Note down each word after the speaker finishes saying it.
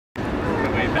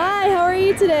Hi, how are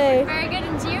you today? Very good,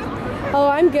 and you? Oh,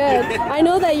 I'm good. I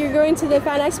know that you're going to the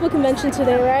Fan Expo convention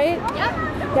today, right?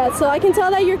 Yeah. Yeah, so I can tell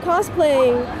that you're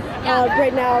cosplaying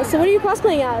right now. So what are you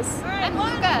cosplaying as? I'm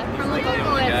Luca from the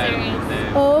Vocaloid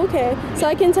series. Oh, okay. So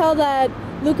I can tell that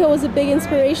Luca was a big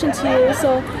inspiration to you.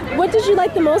 So what did you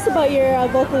like the most about your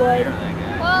Vocaloid?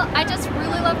 Well, I just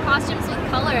really love costumes with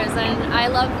colors, and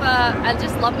I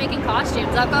just love making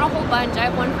costumes. I've got a whole bunch.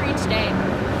 I have one for each day.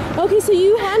 Okay, so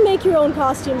you hand make your own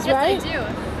costumes, yes, right? Yes,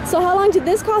 I do. So how long did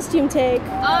this costume take?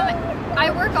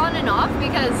 I work on and off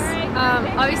because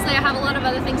obviously I have a lot of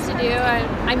other things to do.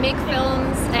 I make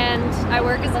films and I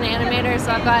work as an animator,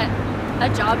 so I've got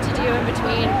a job to do in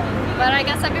between. But I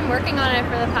guess I've been working on it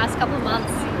for the past couple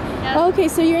months. Yeah. Okay,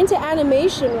 so you're into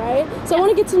animation, right? So I want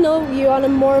to get to know you on a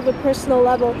more of a personal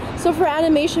level. So for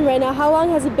animation right now, how long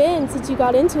has it been since you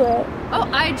got into it? Oh,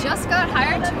 I just got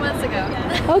hired 2 months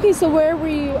ago. Okay, so where were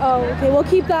you? Oh, okay, we'll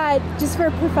keep that just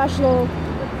for professional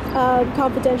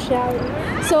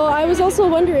confidentiality. So I was also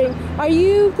wondering, are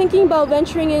you thinking about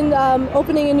venturing in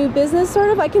opening a new business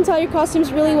sort of? I can tell your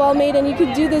costume's really well made and you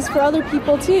could do this for other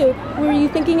people too. Were you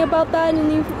thinking about that in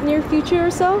the near future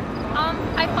or so?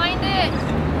 I find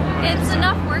it's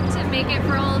enough work to make it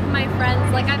for all of my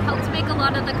friends. Like, I've helped make a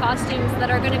lot of the costumes that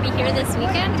are going to be here this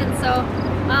weekend, and so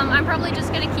I'm probably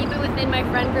just going to keep it within my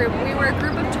friend group. We were a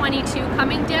group of 22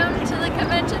 coming down to the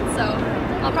convention, so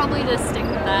I'll probably just stick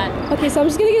with that. Okay, so I'm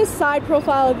just going to get a side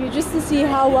profile of you just to see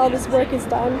how well this work is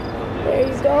done. There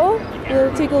you go.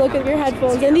 We'll take a look at your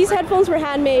headphones. And these headphones were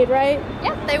handmade, right?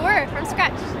 Yeah, they were, from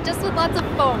scratch, just with lots of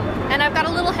foam. And I've got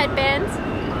a little headband,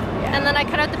 and then I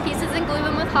cut out the pieces and glue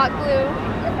them with hot glue.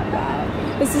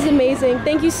 Wow. This is amazing.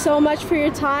 Thank you so much for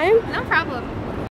your time. No problem.